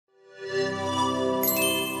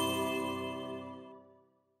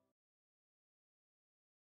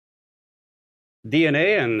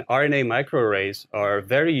DNA and RNA microarrays are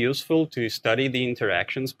very useful to study the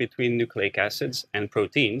interactions between nucleic acids and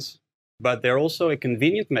proteins, but they're also a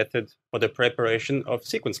convenient method for the preparation of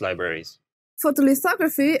sequence libraries.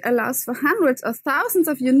 Photolithography allows for hundreds or thousands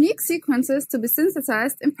of unique sequences to be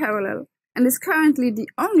synthesized in parallel, and is currently the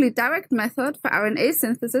only direct method for RNA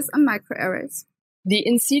synthesis on microarrays. The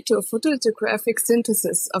in situ photolithographic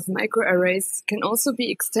synthesis of microarrays can also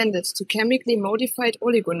be extended to chemically modified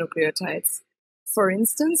oligonucleotides, for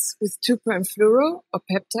instance with 2'-fluoro or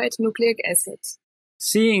peptide nucleic acid.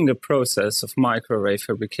 Seeing the process of microarray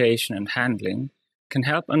fabrication and handling can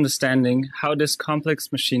help understanding how this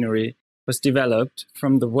complex machinery was developed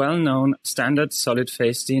from the well-known standard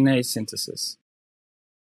solid-phase DNA synthesis.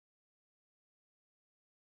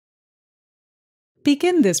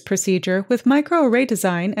 Begin this procedure with microarray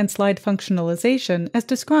design and slide functionalization as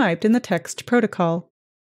described in the text protocol.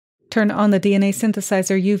 Turn on the DNA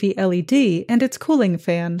synthesizer UV LED and its cooling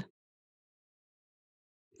fan.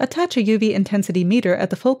 Attach a UV intensity meter at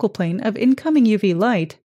the focal plane of incoming UV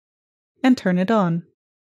light and turn it on.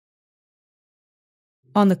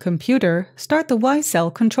 On the computer, start the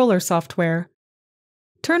Y-Cell controller software.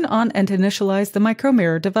 Turn on and initialize the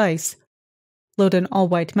micromirror device. Load an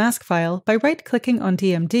all-white mask file by right-clicking on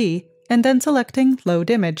DMD and then selecting Load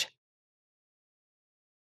Image.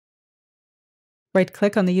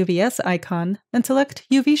 Right-click on the UVS icon and select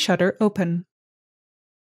UV Shutter Open.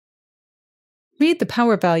 Read the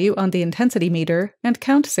power value on the intensity meter and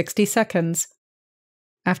count 60 seconds.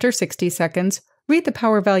 After 60 seconds, read the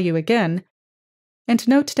power value again and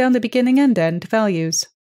note down the beginning and end values.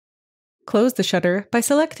 Close the shutter by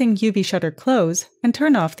selecting UV Shutter Close and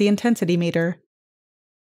turn off the intensity meter.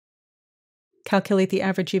 Calculate the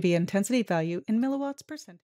average UV intensity value in milliwatts per cent.